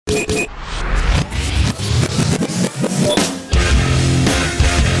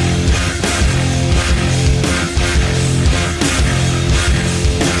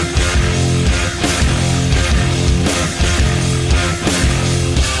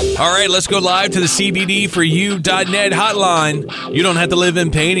All right, let's go live to the CBDforyou.net hotline. You don't have to live in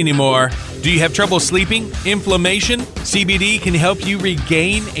pain anymore. Do you have trouble sleeping? Inflammation? CBD can help you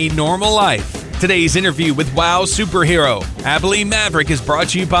regain a normal life. Today's interview with WOW superhero Abilene Maverick is brought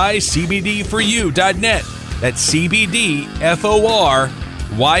to you by CBDforyou.net. That's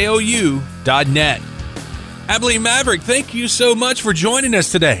CBDFORYOU.net. Abilene Maverick, thank you so much for joining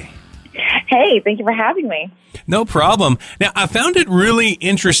us today. Hey, thank you for having me. No problem. Now, I found it really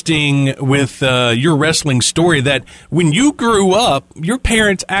interesting with your wrestling story that when you grew up, your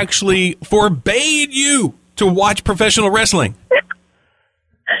parents actually forbade you to watch professional wrestling.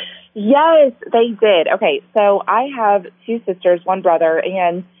 Yes, they did. Okay, so I have two sisters, one brother,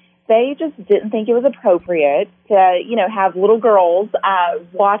 and they just didn't think it was appropriate to, have little girls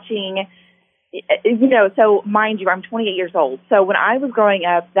watching, so mind you, I'm 28 years old. So when I was growing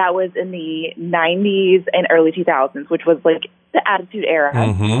up, that was in the 90s and early 2000s, which was like the Attitude Era.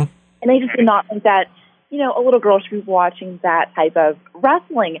 Mm-hmm. And they just did not think that, a little girl should be watching that type of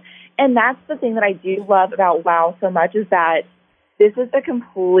wrestling. And that's the thing that I do love about WOW so much is that this is a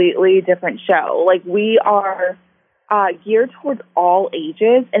completely different show. Like, we are geared towards all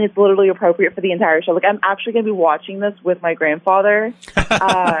ages, and it's literally appropriate for the entire show. Like, I'm actually going to be watching this with my grandfather.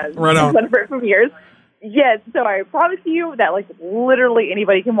 Right on. From years. Yes, so I promise you that, literally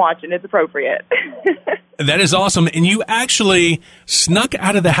anybody can watch it, and it's appropriate. That is awesome. And you actually snuck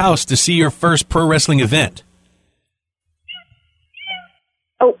out of the house to see your first pro wrestling event.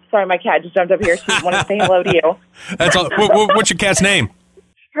 Oh, sorry, my cat just jumped up here. She wanted to say hello to you. That's all. What's your cat's name?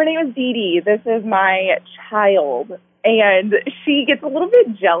 Her name is Dee Dee. This is my child, and she gets a little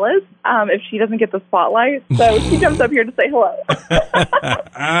bit jealous if she doesn't get the spotlight, so she jumps up here to say hello.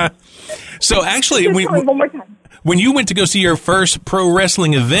 So actually, one more time. When you went to go see your first pro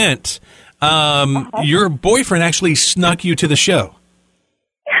wrestling event, your boyfriend actually snuck you to the show.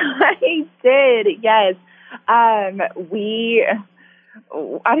 He did, yes.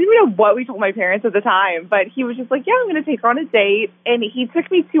 I didn't even know what we told my parents at the time, but he was just like, yeah, I'm going to take her on a date. And he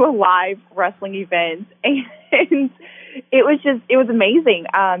took me to a live wrestling event. And it was amazing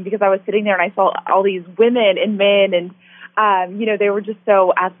because I was sitting there and I saw all these women and men and, they were just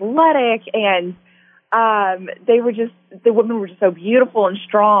so athletic and the women were just so beautiful and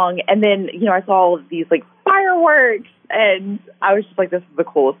strong. And then, I saw all of these fireworks and I was just like, this is the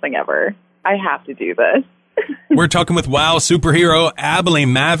coolest thing ever. I have to do this. We're talking with WOW superhero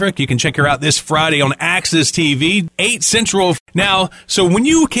Abilene Maverick. You can check her out this Friday on Access TV, 8 Central. Now, so when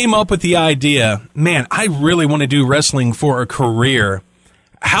you came up with the idea, man, I really want to do wrestling for a career,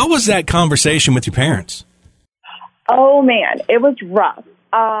 how was that conversation with your parents? Oh, man, it was rough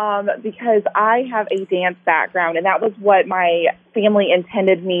because I have a dance background, and that was what my family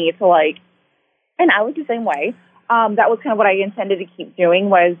intended me to and I was the same way. That was kind of what I intended to keep doing,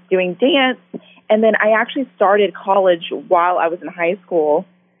 was doing dance. And then I actually started college while I was in high school,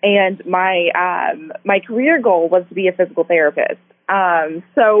 and my career goal was to be a physical therapist.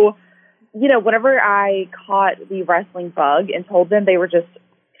 So, whenever I caught the wrestling bug and told them, they were just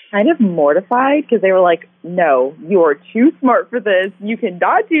kind of mortified because they were like, no, you're too smart for this. You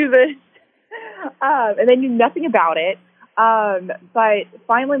cannot do this. And they knew nothing about it. But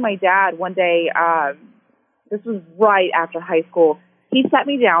finally, my dad, one day, this was right after high school, he sat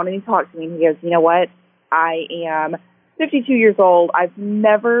me down and he talked to me and he goes, you know what? I am 52 years old. I've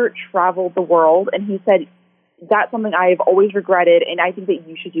never traveled the world. And he said, that's something I've always regretted. And I think that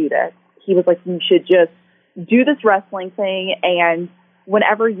you should do this. He was like, you should just do this wrestling thing. And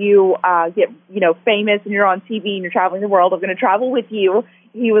whenever you get, famous and you're on TV and you're traveling the world, I'm going to travel with you.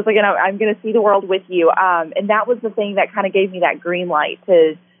 He was like, I'm going to see the world with you. And that was the thing that kind of gave me that green light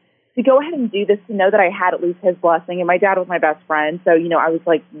to go ahead and do this, to know that I had at least his blessing. And my dad was my best friend. So, I was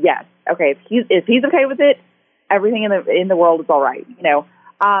like, yes, okay, if he's okay with it, everything in the world is all right.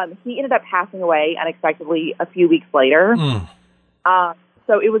 He ended up passing away unexpectedly a few weeks later.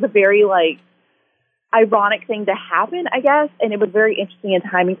 So it was a very ironic thing to happen, I guess. And it was very interesting and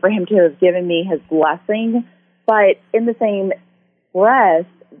timing for him to have given me his blessing. But in the same breath,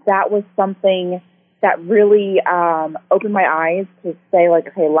 that was something that really opened my eyes to say,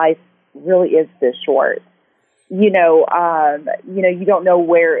 okay, life really is this short. You don't know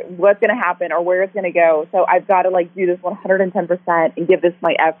what's going to happen or where it's going to go. So I've got to do this 110% and give this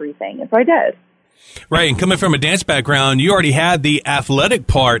my everything. And so I did. Right. And coming from a dance background, you already had the athletic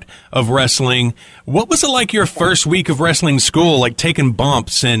part of wrestling. What was it like your first week of wrestling school, taking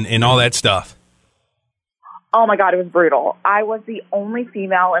bumps and all that stuff? Oh, my God, it was brutal. I was the only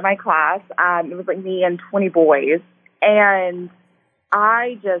female in my class. It was me and 20 boys. And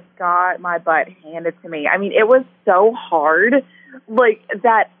I just got my butt handed to me. I mean, it was so hard,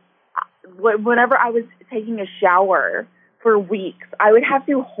 that whenever I was taking a shower for weeks, I would have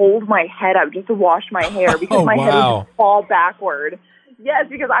to hold my head up just to wash my hair because my head would just fall backward. Yes,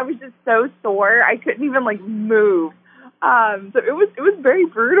 because I was just so sore. I couldn't even like move. So it was very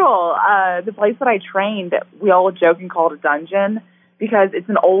brutal. The place that I trained, we all joke and call it a dungeon because it's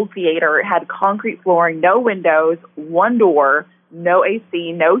an old theater. It had concrete flooring, no windows, one door, no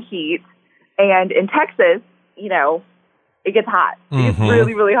AC, no heat. And in Texas, you know, it gets hot. It gets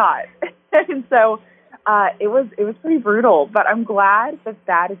really, really hot. And so it was pretty brutal. But I'm glad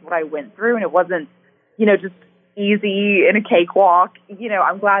that is what I went through, and it wasn't, you know, just easy in a cakewalk. You know,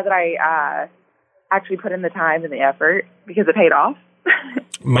 I'm glad that I actually put in the time and the effort because it paid off.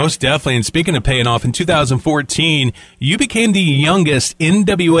 Most definitely. And speaking of paying off, in 2014, you became the youngest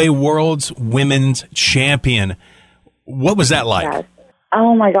NWA World's Women's Champion. What was that like? Yes.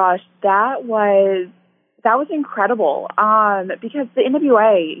 Oh my gosh, that was incredible. Because the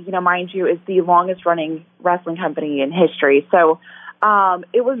NWA, you know, mind you, is the longest running wrestling company in history. So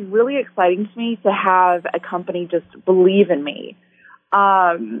it was really exciting to me to have a company just believe in me.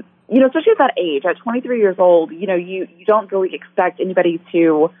 You know, especially at that age, at 23 years old, you know, you don't really expect anybody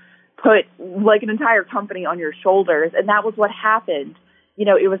to put like an entire company on your shoulders. And that was what happened. You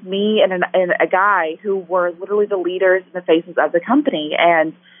know, it was me and a guy who were literally the leaders and the faces of the company.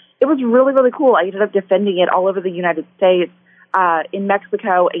 And it was really, really cool. I ended up defending it all over the United States, in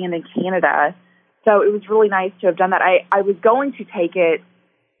Mexico and in Canada. So it was really nice to have done that. I was going to take it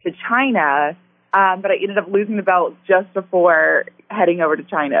to China, but I ended up losing the belt just before heading over to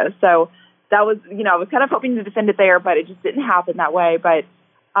China. So that was, you know, I was kind of hoping to defend it there, but it just didn't happen that way. But,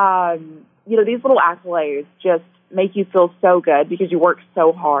 you know, these little accolades just make you feel so good because you work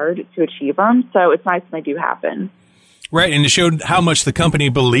so hard to achieve them. So it's nice when they do happen. Right, and it showed how much the company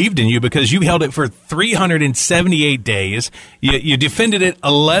believed in you because you held it for 378 days. You defended it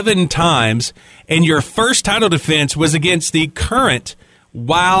 11 times, and your first title defense was against the current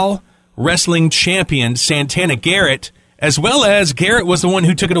WOW Wrestling champion, Santana Garrett, as well as Garrett was the one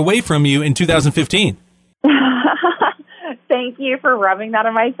who took it away from you in 2015. Thank you for rubbing that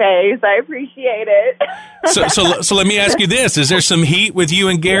in my face. I appreciate it. So let me ask you this: is there some heat with you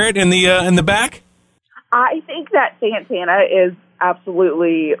and Garrett in the back? I think that Santana is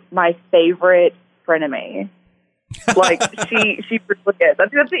absolutely my favorite frenemy. Like she really is.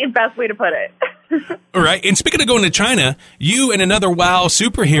 That's the best way to put it. All right. And speaking of going to China, you and another WOW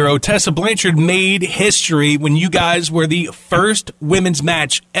superhero, Tessa Blanchard, made history when you guys were the first women's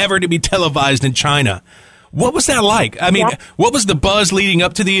match ever to be televised in China. What was that like? I mean, What was the buzz leading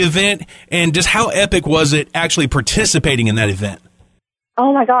up to the event, and just how epic was it actually participating in that event?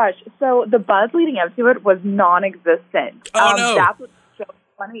 Oh, my gosh. So the buzz leading up to it was non-existent. Oh, no. That's what's so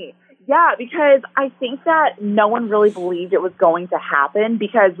funny. Yeah, because I think that no one really believed it was going to happen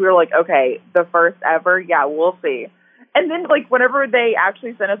because we were like, okay, the first ever, yeah, we'll see. And then, like, whenever they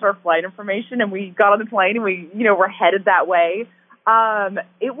actually sent us our flight information and we got on the plane and we, you know, were headed that way,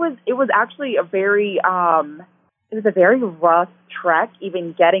 it was actually a very rough trek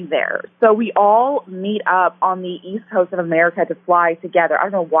even getting there. So we all meet up on the East Coast of America to fly together. I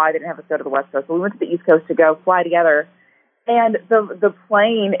don't know why they didn't have us go to the West Coast, but we went to the East Coast to go fly together. And the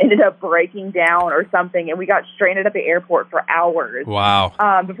plane ended up breaking down or something, and we got stranded at the airport for hours.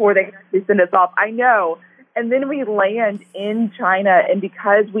 Wow. Before they could actually send us off. I know. And then we land in China, and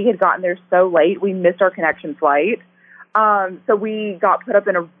because we had gotten there so late, we missed our connection flight. So we got put up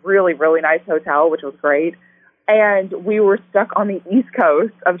in a really, really nice hotel, which was great. And we were stuck on the East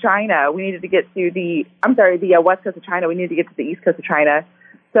Coast of China. We needed to get to the West Coast of China. We needed to get to the East Coast of China.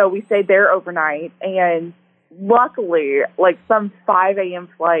 So we stayed there overnight. And luckily, like some 5 a.m.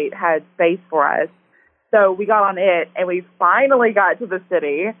 flight had space for us. So we got on it, and we finally got to the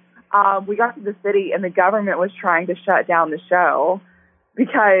city. We got to the city, and the government was trying to shut down the show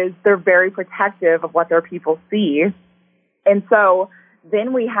because they're very protective of what their people see. And so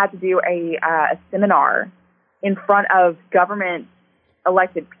then we had to do a seminar in front of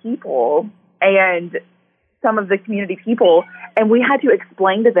government-elected people and some of the community people, and we had to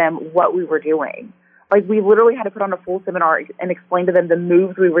explain to them what we were doing. Like, we literally had to put on a full seminar and explain to them the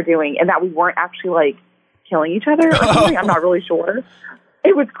moves we were doing and that we weren't actually, like, killing each other or something. I'm not really sure.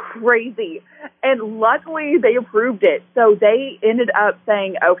 It was crazy. And luckily, they approved it. So they ended up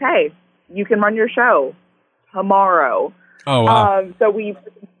saying, okay, you can run your show tomorrow. Oh, wow. So we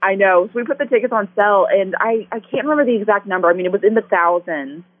put the tickets on sale, and I can't remember the exact number. I mean, it was in the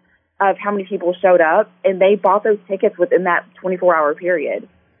thousands of how many people showed up, and they bought those tickets within that 24-hour period.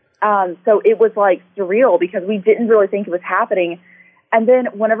 So it was, like, surreal because we didn't really think it was happening. And then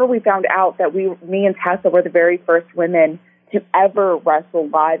whenever we found out that me and Tessa were the very first women to ever wrestle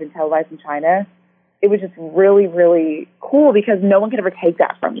live and televised in China, it was just really, really cool because no one could ever take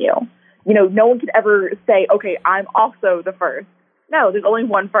that from you. You know, no one could ever say, okay, I'm also the first. No, there's only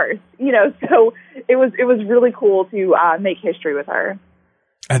one first, you know, so it was really cool to make history with her.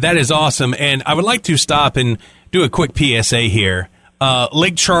 That is awesome. And I would like to stop and do a quick PSA here.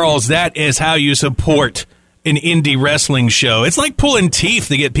 Lake Charles, that is how you support an indie wrestling show. It's like pulling teeth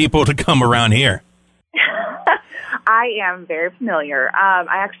to get people to come around here. I am very familiar. I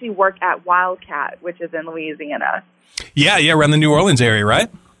actually work at Wildcat, which is in Louisiana. Yeah, around the New Orleans area,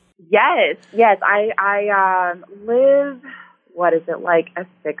 right? Yes. I live, what is it, like a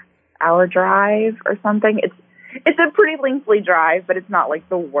 6-hour drive or something? It's a pretty lengthy drive, but it's not like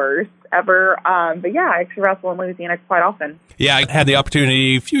the worst ever. But yeah, I actually wrestle in Louisiana quite often. Yeah, I had the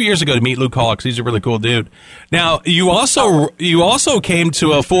opportunity a few years ago to meet Luke Hawx. He's a really cool dude. Now, you also came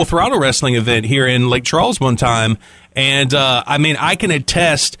to a Full Throttle wrestling event here in Lake Charles one time. And, I mean, I can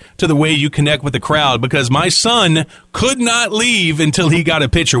attest to the way you connect with the crowd because my son could not leave until he got a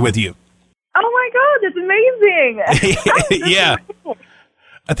picture with you. Oh, my God, that's amazing. Yeah.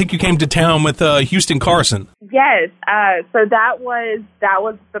 I think you came to town with Houston Carson. Yes. So that was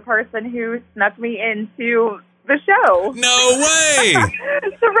the person who snuck me into the show. No way.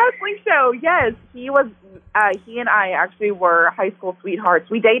 The wrestling show. Yes. He and I actually were high school sweethearts.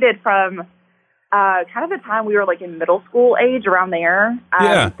 We dated from kind of the time we were like in middle school age, around there,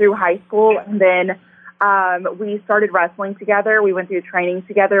 through high school. And then we started wrestling together. We went through training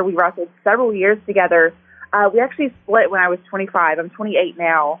together. We wrestled several years together. We actually split when I was 25. I'm 28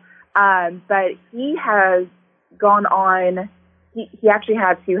 now. But he has gone on. He actually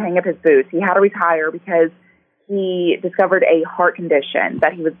had to hang up his boots. He had to retire because he discovered a heart condition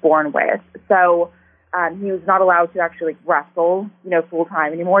that he was born with. So he was not allowed to actually wrestle, full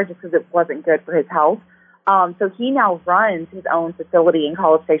time anymore just because it wasn't good for his health. So he now runs his own facility in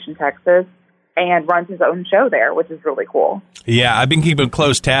College Station, Texas, and runs his own show there, which is really cool. Yeah, I've been keeping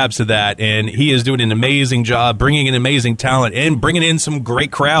close tabs to that, and he is doing an amazing job, bringing in amazing talent, and bringing in some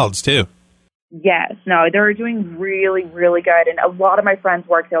great crowds, too. Yes, no, they're doing really, really good, and a lot of my friends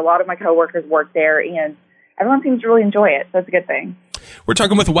work there, a lot of my coworkers work there, and everyone seems to really enjoy it, so it's a good thing. We're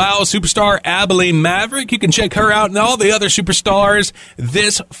talking with WOW superstar Abilene Maverick. You can check her out and all the other superstars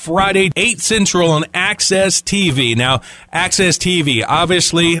this Friday, 8 Central on Access TV. Now, Access TV,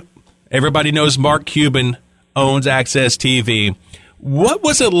 obviously, everybody knows Mark Cuban owns Access TV. What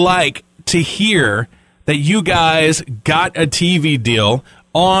was it like to hear that you guys got a TV deal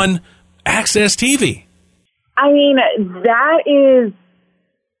on Access TV? I mean, that is,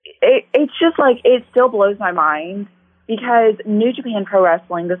 it's just like, it still blows my mind because New Japan Pro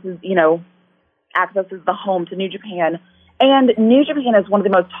Wrestling, this is, Access is the home to New Japan. And New Japan is one of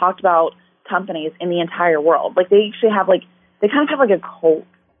the most talked about companies in the entire world. Like, they actually have, they kind of have, a cult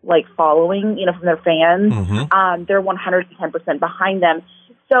following, from their fans. Mm-hmm. They're 110% behind them.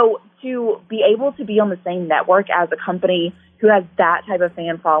 So to be able to be on the same network as a company who has that type of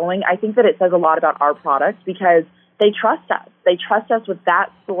fan following, I think that it says a lot about our product because they trust us. They trust us with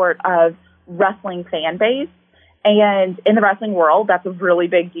that sort of wrestling fan base. And in the wrestling world, that's a really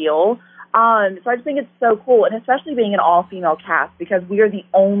big deal. So I just think it's so cool, and especially being an all-female cast because we are the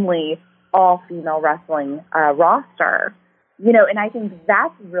only all-female wrestling roster. And I think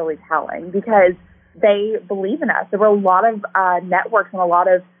that's really telling because they believe in us. There were a lot of networks and a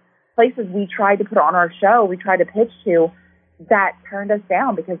lot of places we tried to put on our show, we tried to pitch to, that turned us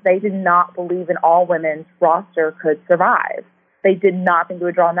down because they did not believe an all-women's roster could survive. They did not think it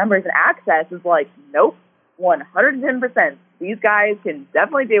would draw numbers, and Access is like, nope, 110%. These guys can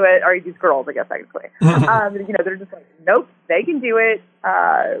definitely do it, or these girls, I guess, technically. They're just like, nope, they can do it.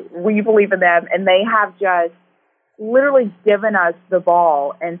 We believe in them, and they have just literally given us the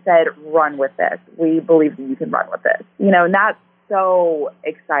ball and said, run with this. We believe that you can run with this. And that's so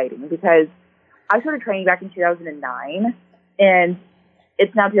exciting because I started training back in 2009 and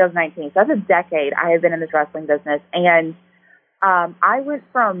it's now 2019. So that's a decade I have been in this wrestling business. And I went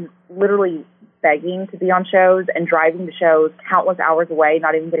from literally begging to be on shows and driving to shows countless hours away,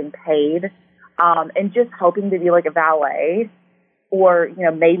 not even getting paid, and just hoping to be like a valet or,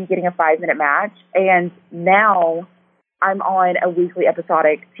 maybe getting a 5-minute match. And now I'm on a weekly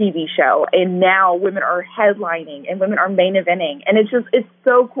episodic TV show, and now women are headlining and women are main eventing. And it's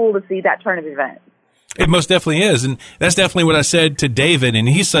so cool to see that turn of events. It most definitely is. And that's definitely what I said to David. And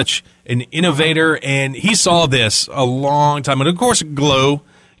he's such an innovator, and he saw this a long time. And of course, Glow,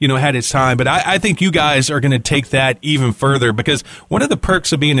 had its time. But I think you guys are going to take that even further because one of the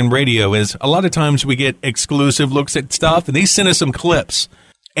perks of being in radio is a lot of times we get exclusive looks at stuff, and they send us some clips.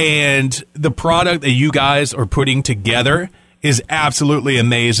 And the product that you guys are putting together is absolutely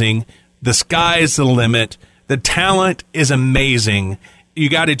amazing. The sky is the limit. The talent is amazing. You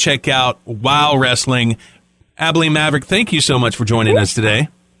got to check out Wow Wrestling. Abilene Maverick, thank you so much for joining us today.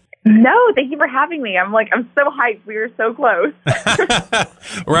 No, thank you for having me. I'm so hyped. We are so close.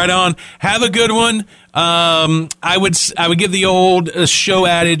 Right on. Have a good one. I would give the old show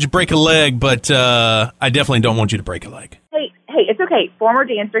adage, break a leg, but I definitely don't want you to break a leg. Hey, it's okay. Former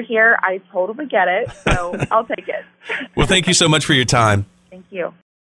dancer here. I totally get it, so I'll take it. Well, thank you so much for your time. Thank you.